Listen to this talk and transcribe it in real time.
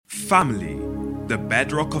Family, the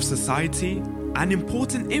bedrock of society, an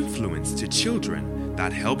important influence to children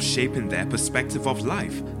that helps shaping their perspective of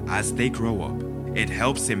life as they grow up. It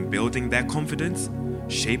helps in building their confidence,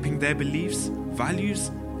 shaping their beliefs,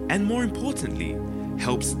 values, and more importantly,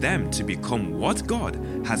 helps them to become what God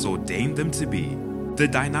has ordained them to be. The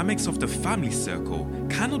dynamics of the family circle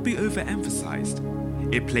cannot be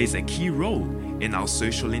overemphasized. It plays a key role in our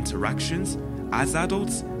social interactions as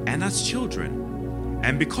adults and as children.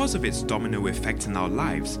 And because of its domino effect in our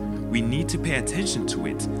lives, we need to pay attention to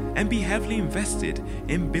it and be heavily invested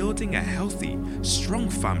in building a healthy, strong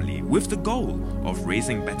family with the goal of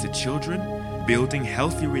raising better children, building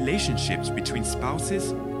healthy relationships between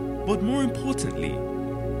spouses, but more importantly,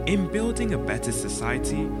 in building a better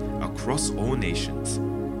society across all nations.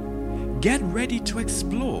 Get ready to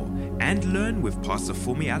explore and learn with Pastor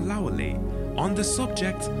Fumi Alawale on the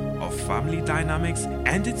subject of family dynamics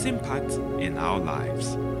and its impact in our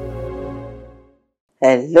lives.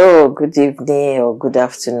 Hello, good evening or good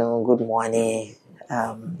afternoon, good morning.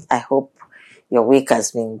 I hope your week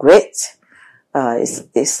has been great.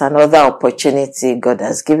 It's another opportunity God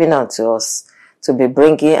has given unto us to be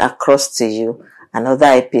bringing across to you another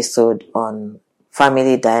episode on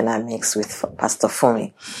family dynamics with Pastor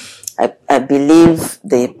Fumi. I believe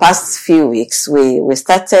the past few weeks we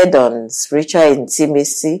started on spiritual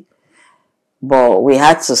intimacy, but we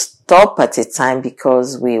had to stop at a time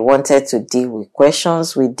because we wanted to deal with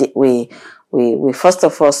questions. We first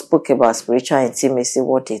of all spoke about spiritual intimacy,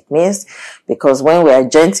 what it means, because when we are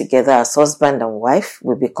joined together as husband and wife,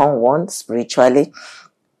 we become one spiritually,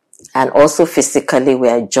 and also physically we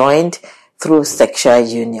are joined through sexual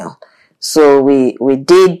union. So we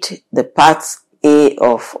did the part A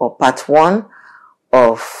or part 1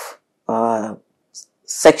 of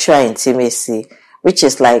sexual intimacy, which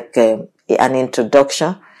is like an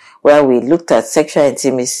introduction where we looked at sexual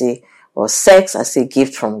intimacy or sex as a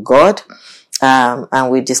gift from God. And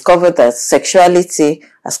we discovered that sexuality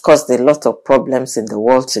has caused a lot of problems in the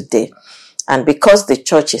world today. And because the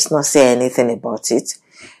church is not saying anything about it,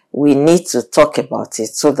 we need to talk about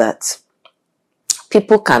it so that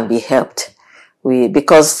people can be helped.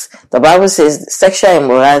 Because the Bible says sexual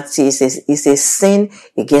immorality is a sin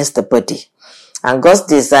against the body. And God's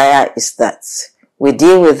desire is that we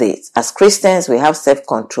deal with it. As Christians, we have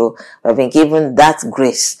self-control. We've been given that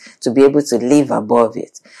grace to be able to live above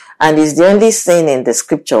it. And it's the only sin in the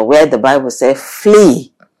scripture where the Bible says,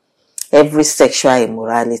 flee every sexual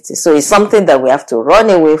immorality. So it's something that we have to run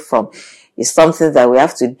away from. It's something that we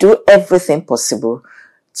have to do everything possible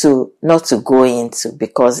to not to go into,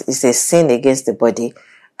 because it's a sin against the body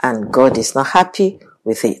and God is not happy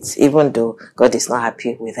with it, even though God is not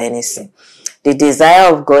happy with any sin. The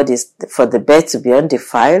desire of God is for the bed to be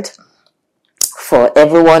undefiled, for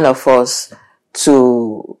every one of us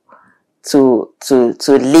to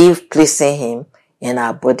live pleasing Him in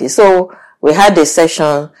our body. So we had a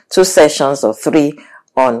session, 2 sessions or 3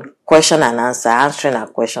 on question and answer, answering our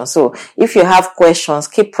questions. So if you have questions,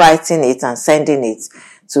 keep writing it and sending it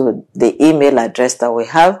to the email address that we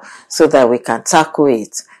have so that we can tackle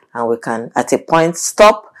it and we can at a point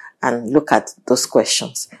stop and look at those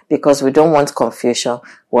questions, because we don't want confusion.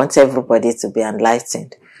 We want everybody to be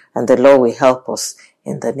enlightened, and the Lord will help us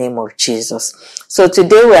in the name of Jesus. So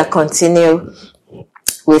today we are continuing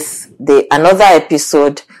with another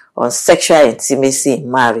episode on sexual intimacy in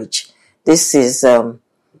marriage. This is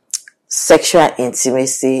sexual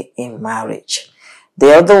intimacy in marriage.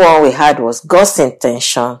 The other one we had was God's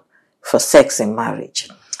intention for sex in marriage.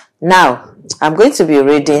 Now, I'm going to be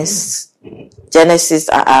reading Genesis.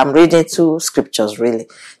 I'm reading 2 scriptures really.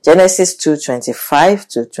 Genesis 2:25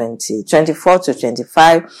 to 24 to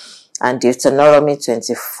 25, and Deuteronomy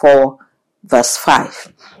 24 verse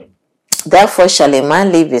 5. Therefore shall a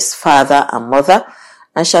man leave his father and mother,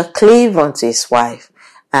 and shall cleave unto his wife,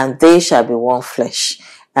 and they shall be one flesh.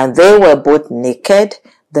 And they were both naked,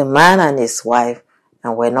 the man and his wife,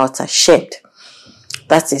 and were not ashamed.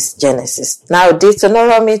 That is Genesis. Now,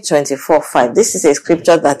 Deuteronomy 24:5. This is a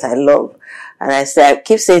scripture that I love. And I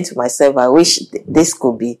keep saying to myself, I wish this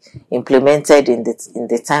could be implemented in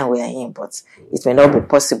the time we are in, but it may not be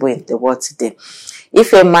possible in the world today.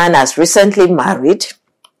 If a man has recently married,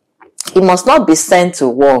 he must not be sent to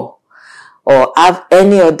war or have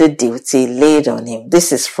any other duty laid on him.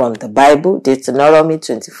 This is from the Bible, Deuteronomy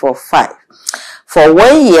 24:5. For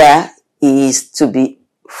 1 year, he is to be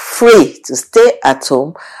free to stay at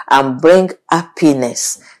home and bring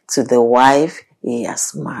happiness to the wife he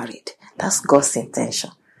has married. That's God's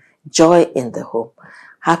intention. Joy in the home.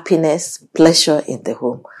 Happiness, pleasure in the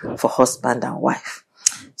home for husband and wife.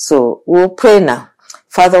 So we'll pray now.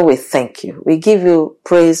 Father, we thank you. We give you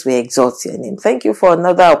praise. We exalt your name. Thank you for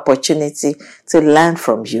another opportunity to learn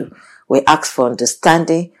from you. We ask for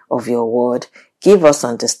understanding of your word. Give us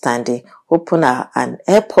understanding. Open and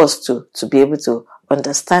help us to be able to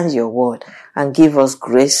understand your word and give us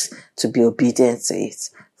grace to be obedient to it.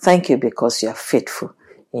 Thank you because you are faithful.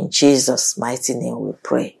 In Jesus' mighty name we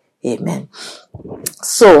pray. Amen.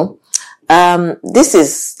 So, this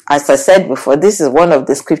is, as I said before, this is one of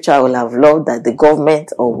the scripture I would have loved that the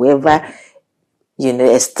government or whoever,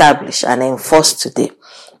 establish and enforce today.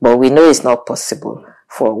 But we know it's not possible.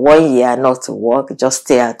 For 1 year not to work, just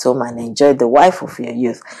stay at home and enjoy the wife of your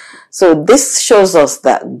youth. So this shows us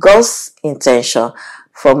that God's intention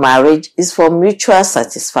for marriage is for mutual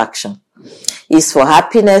satisfaction. It's for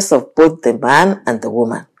happiness of both the man and the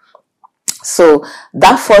woman. So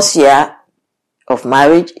that first year of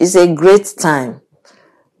marriage is a great time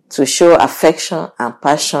to show affection and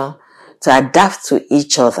passion, to adapt to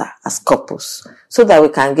each other as couples, so that we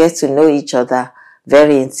can get to know each other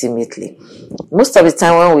very intimately. Most of the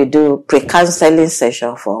time when we do pre-counseling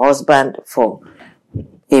session for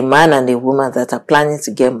a man and a woman that are planning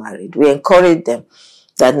to get married, we encourage them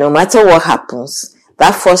that no matter what happens,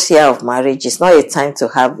 that first year of marriage is not a time to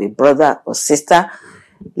have a brother or sister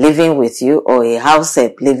living with you or a house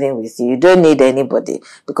help living with you. You don't need anybody,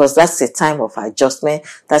 because that's a time of adjustment.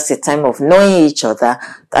 That's a time of knowing each other.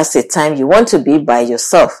 That's a time you want to be by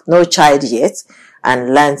yourself, no child yet,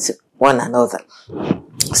 and learn one another.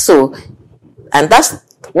 So, and that's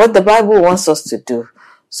what the Bible wants us to do.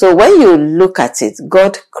 So when you look at it,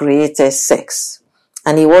 God created sex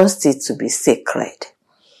and he wants it to be sacred.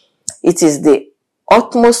 It is the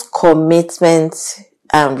utmost commitment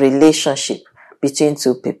and relationship between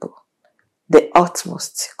two people. The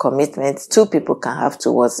utmost commitment two people can have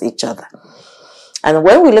towards each other. And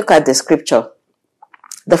when we look at the scripture,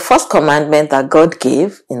 the first commandment that God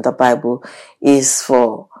gave in the Bible is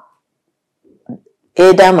for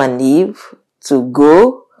Adam and Eve to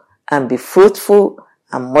go and be fruitful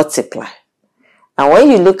and multiply. And when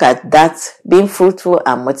you look at that, being fruitful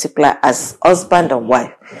and multiply as husband and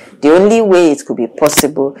wife, the only way it could be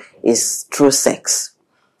possible is through sex.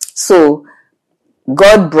 So,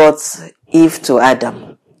 God brought Eve to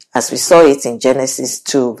Adam, as we saw it in Genesis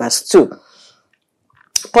 2 verse 2.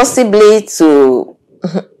 Possibly to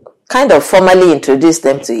kind of formally introduce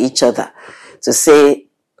them to each other. To say,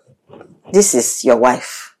 this is your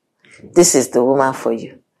wife. This is the woman for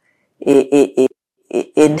you. A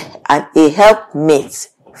helpmate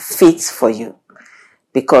fit for you.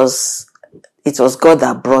 Because it was God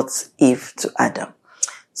that brought Eve to Adam.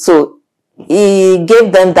 So, he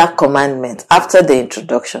gave them that commandment after the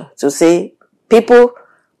introduction to say, people,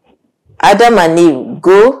 Adam and Eve,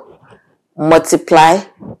 go, multiply,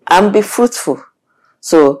 and be fruitful.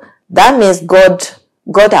 So that means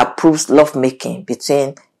God approves lovemaking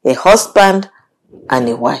between a husband and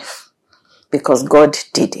a wife, because God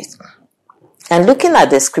did it. And looking at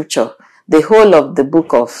the scripture, the whole of the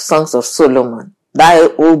book of Songs of Solomon,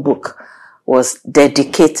 that whole book was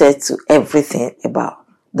dedicated to everything about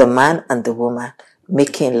the man and the woman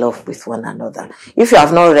making love with one another. If you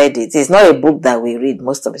have not read it, it's not a book that we read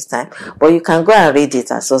most of the time, but you can go and read it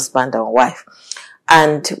as husband and wife.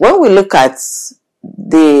 And when we look at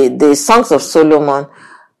the Songs of Solomon,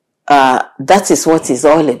 that is what it's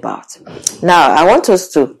all about. Now, I want us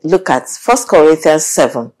to look at 1 Corinthians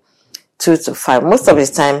 7, 2-5. Most of the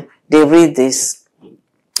time, they read this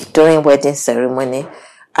during wedding ceremony,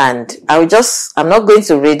 and I'm not going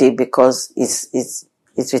to read it because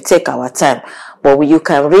it will take our time, but you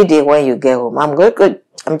can read it when you get home.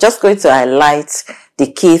 I'm just going to highlight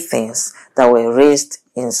the key things that were raised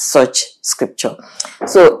in such scripture.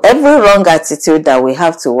 So every wrong attitude that we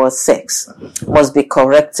have towards sex must be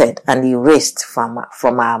corrected and erased from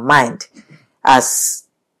our mind, as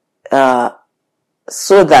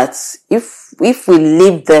so that if we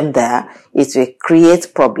leave them there, it will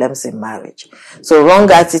create problems in marriage. So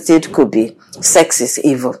wrong attitude could be sex is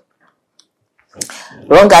evil.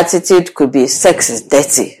 Wrong attitude could be sex is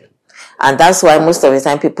dirty. And that's why most of the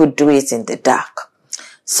time people do it in the dark.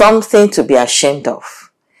 Something to be ashamed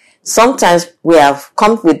of. Sometimes we have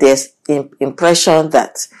come with this impression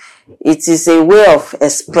that it is a way of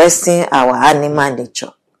expressing our animal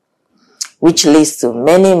nature, which leads to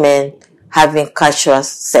many men having casual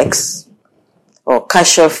sex or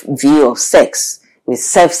casual view of sex with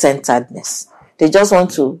self-centeredness. They just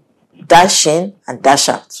want to dash in and dash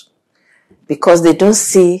out, because they don't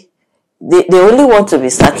see, they only want to be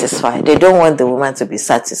satisfied. They don't want the woman to be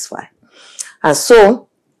satisfied. And so,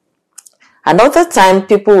 another time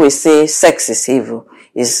people will say sex is evil,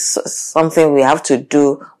 is something we have to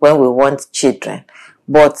do when we want children.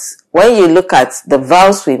 But when you look at the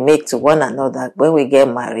vows we make to one another when we get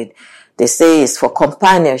married, they say it's for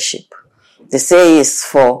companionship. They say it's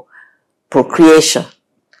for procreation.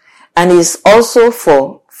 And it's also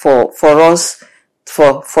for us,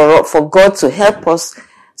 for God to help us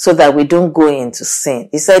so that we don't go into sin.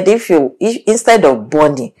 He said, if instead of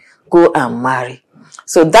burning, go and marry.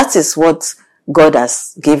 So that is what God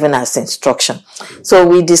has given us instruction. So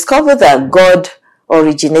we discover that God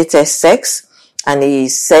originated sex, and he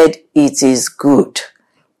said it is good.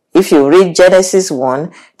 If you read Genesis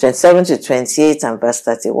 1, 27 to 28 and verse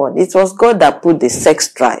 31, it was God that put the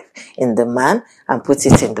sex drive in the man and put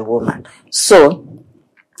it in the woman. So,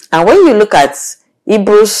 and when you look at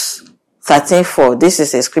Hebrews 13:4, this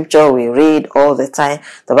is a scripture we read all the time.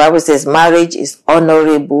 The Bible says, marriage is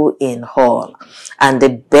honorable in all, and the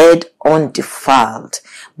bed undefiled.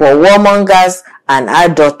 But warmongers and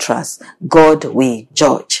adulterers, God will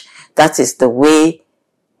judge. That is the way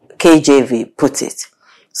KJV put it.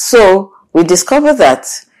 So, we discover that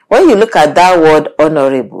when you look at that word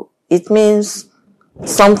honorable, it means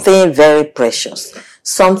something very precious,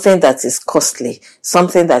 something that is costly,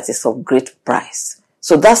 something that is of great price.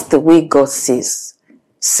 So that's the way God sees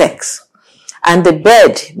sex. And the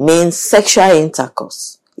bed means sexual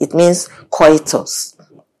intercourse. It means coitus.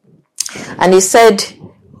 And he said,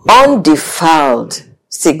 undefiled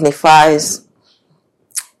signifies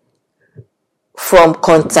from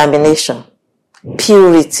contamination,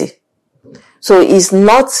 purity. So it's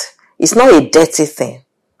not a dirty thing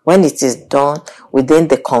when it is done within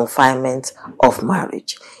the confinement of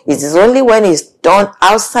marriage. It is only when it's done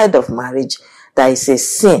outside of marriage that is a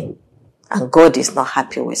sin, and God is not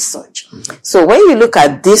happy with such. So when you look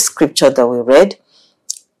at this scripture that we read,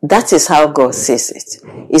 that is how God sees it.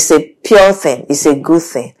 It's a pure thing. It's a good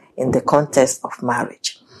thing in the context of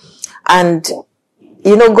marriage. And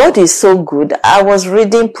God is so good. I was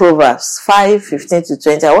reading Proverbs 5:15 to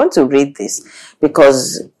 20. I want to read this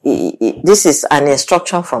because this is an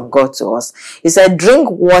instruction from God to us. He said, drink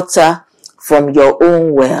water from your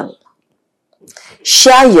own well.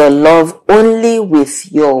 Share your love only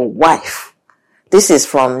with your wife. This is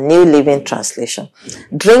from New Living Translation.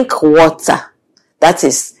 Drink water. That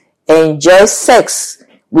is, enjoy sex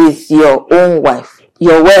with your own wife,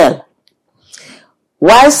 your well.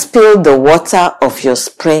 Why spill the water of your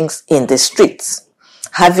springs in the streets,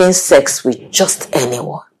 having sex with just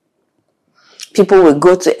anyone? People will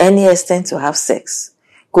go to any extent to have sex.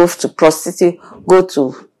 Go to prostitute, go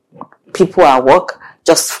to people at work,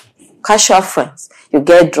 just casual friends. You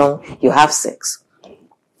get drunk, you have sex.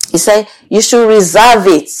 He said, you should reserve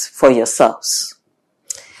it for yourselves.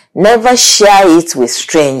 Never share it with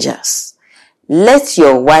strangers. Let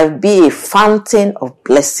your wife be a fountain of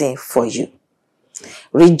blessing for you.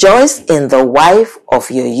 Rejoice in the wife of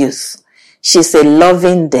your youth. She's a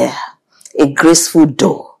loving deer, a graceful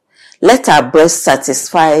doe. Let her breast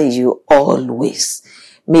satisfy you always.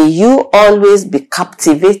 May you always be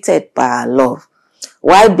captivated by her love.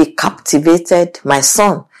 Why be captivated, my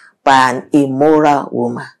son, by an immoral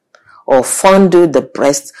woman, or fondle the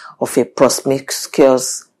breast of a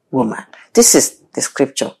promiscuous woman? This is the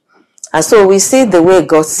scripture. And so we see the way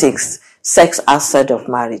God sees sex outside of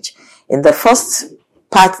marriage. In the first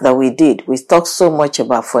part that we did, we talked so much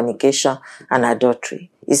about fornication and adultery.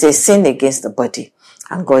 It's a sin against the body,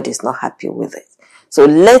 and God is not happy with it. So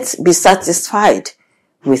let's be satisfied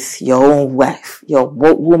with your own wife, your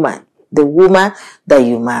woman, the woman that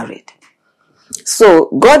you married. So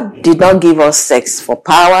God did not give us sex for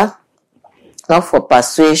power, not for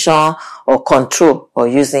persuasion or control or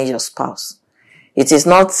using your spouse. It is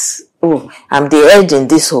not, I'm the head in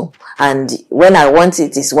this home, and when I want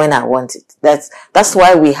it is when I want it. That's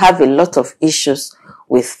why we have a lot of issues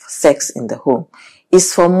with sex in the home.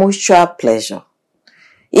 It's for mutual pleasure.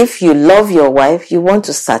 If you love your wife, you want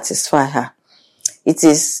to satisfy her.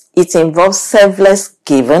 It involves selfless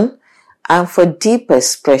giving and for deep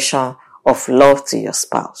expression of love to your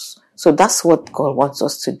spouse. So that's what God wants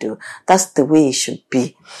us to do. That's the way it should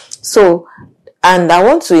be. So, and I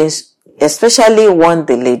want to especially warn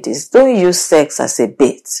the ladies, don't use sex as a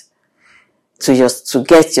bait to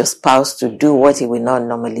get your spouse to do what he will not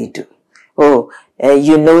normally do.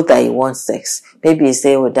 You know that he wants sex. Maybe you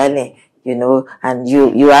say, darling, and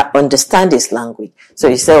you understand his language. So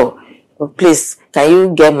you say, please, can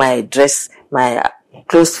you get my dress, my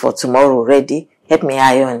clothes for tomorrow ready? Help me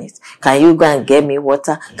iron it. Can you go and get me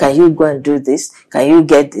water? Can you go and do this? Can you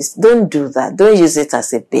get this? Don't do that. Don't use it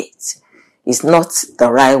as a bait. It's not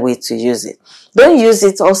the right way to use it. Don't use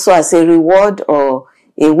it also as a reward or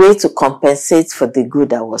a way to compensate for the good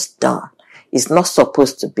that was done. It's not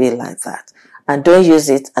supposed to be like that. and don't use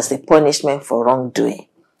it as a punishment for wrongdoing.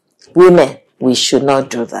 Women, we should not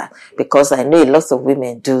do that, because I know a lot of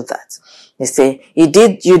women do that. They say, you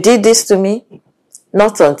did this to me?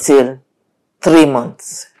 Not until 3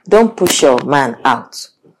 months. Don't push your man out.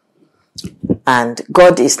 And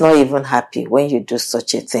God is not even happy when you do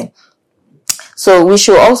such a thing. So we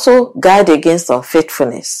should also guard against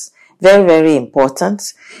unfaithfulness. Very, very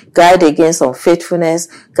important. Guard against unfaithfulness,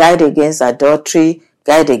 guard against adultery,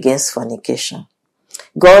 guard against fornication.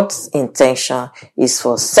 God's intention is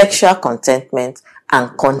for sexual contentment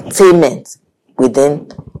and containment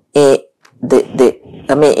within in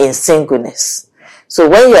singleness. So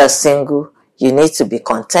when you are single, you need to be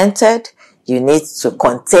contented, you need to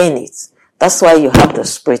contain it. That's why you have the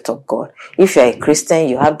Spirit of God. If you are a Christian,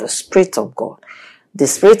 you have the Spirit of God. The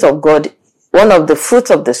Spirit of God, one of the fruits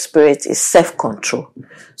of the Spirit is self-control.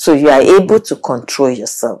 So you are able to control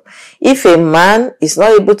yourself. If a man is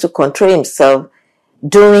not able to control himself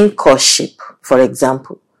during courtship, for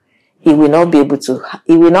example, he will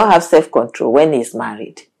not have self-control when he's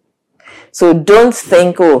married. So don't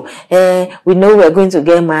think, we know we're going to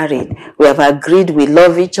get married. We have agreed we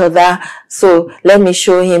love each other. So let me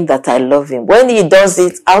show him that I love him. When he does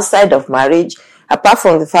it outside of marriage, apart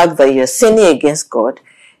from the fact that you're sinning against God,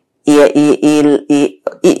 it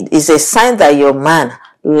is a sign that your man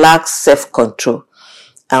lacks self-control.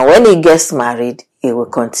 And when he gets married, he will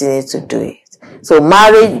continue to do it. So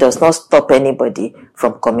marriage does not stop anybody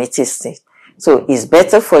from committing sin. So it's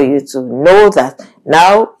better for you to know that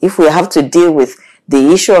now, if we have to deal with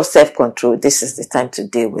the issue of self-control, this is the time to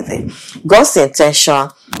deal with it. God's intention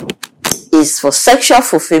is for sexual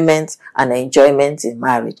fulfillment and enjoyment in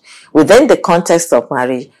marriage. Within the context of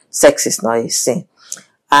marriage, sex is not a sin.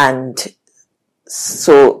 And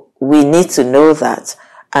so we need to know that.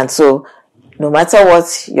 And so no matter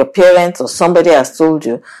what your parents or somebody has told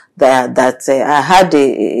you, that I had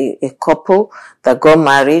a couple that got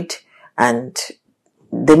married, and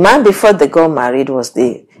the man before they got married was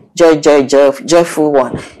the joyful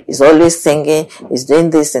one. He's always singing, he's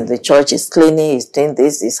doing this in the church, he's cleaning, he's doing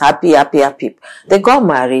this, he's happy. They got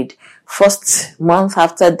married. First month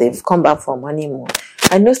after they've come back from honeymoon,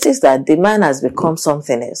 I noticed that the man has become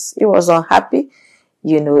something else. He was unhappy,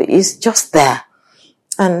 he's just there.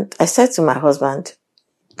 And I said to my husband,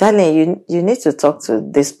 darling, you need to talk to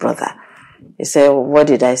this brother. He said, what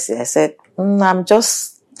did I say? I said, I'm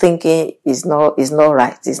just thinking he's not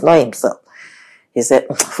right. He's not himself. He said,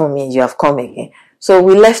 for me, you have come again. So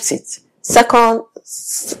we left it. Second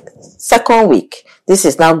week, this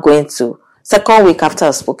is now going to, second week after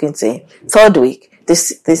I've spoken to him. Third week,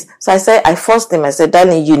 this. So I forced him. I said,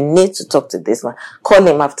 darling, you need to talk to this man. Call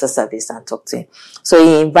him after service and talk to him. So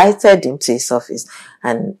he invited him to his office.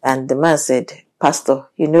 And the man said, Pastor,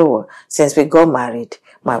 you know what? Since we got married,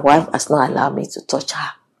 my wife has not allowed me to touch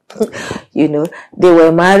her. They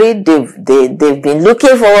were married. They've been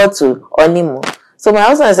looking forward to honeymoon. So my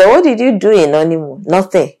husband said, what did you do in honeymoon?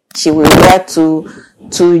 Nothing. She will wear two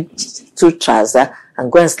trousers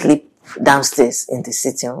and go and sleep downstairs in the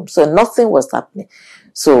sitting room. So nothing was happening.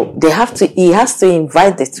 So he has to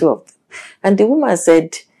invite the two of them. And the woman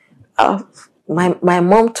said, my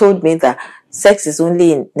mom told me that sex is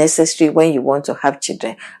only necessary when you want to have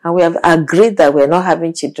children. And we have agreed that we're not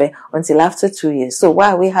having children until after 2 years. So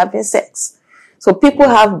why are we having sex? So people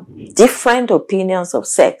have different opinions of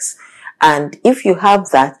sex. And if you have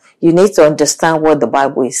that, you need to understand what the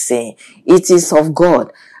Bible is saying. It is of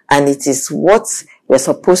God. And it is what we're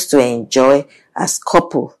supposed to enjoy as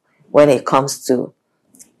couple when it comes to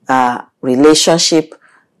relationship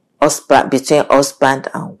between husband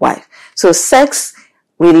and wife. So sex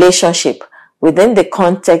relationship within the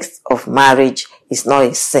context of marriage is not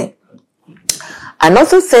a sin.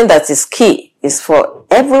 Another thing that is key is for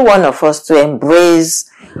every one of us to embrace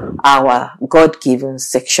our God-given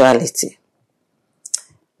sexuality.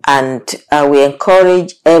 And we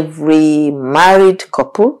encourage every married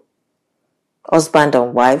couple, husband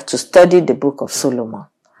and wife, to study the book of Solomon.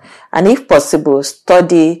 And if possible,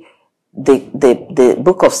 study the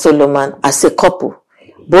book of Solomon as a couple.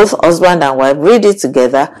 Both husband and wife, read it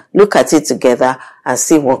together, look at it together, and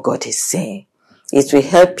see what God is saying. It will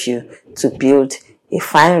help you to build a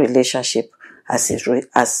fine relationship as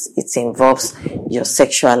it involves your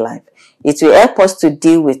sexual life. It will help us to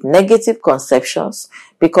deal with negative conceptions,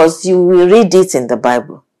 because you will read it in the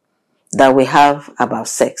Bible that we have about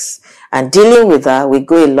sex. And dealing with that will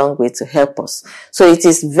go a long way to help us. So it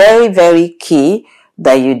is very, very key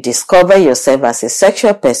that you discover yourself as a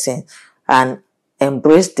sexual person and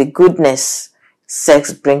embrace the goodness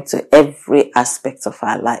sex brings to every aspect of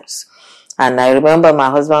our lives. And I remember my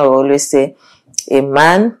husband would always say, a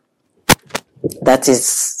man that is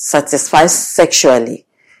satisfied sexually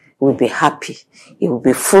will be happy. He will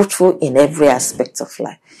be fruitful in every aspect of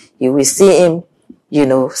life. You will see him,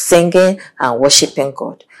 singing and worshiping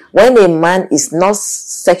God. When a man is not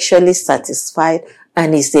sexually satisfied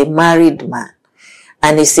and is a married man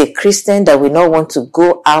and is a Christian that will not want to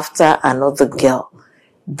go after another girl,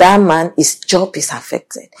 that man, his job is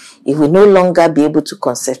affected. He will no longer be able to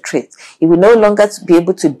concentrate. He will no longer be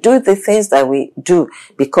able to do the things that we do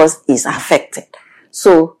because he's affected.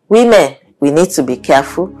 So women, we need to be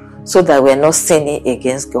careful so that we're not sinning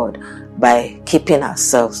against God by keeping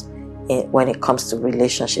ourselves when it comes to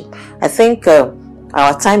relationship. I think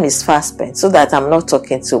our time is fast spent, so that I'm not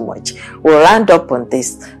talking too much. We'll round up on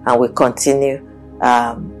this and we'll continue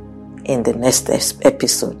in the next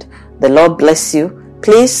episode. The Lord bless you.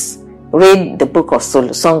 Please read the book of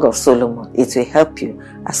Song of Solomon. It will help you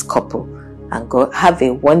as couple. And God, have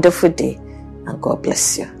a wonderful day, and God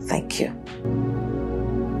bless you. Thank you.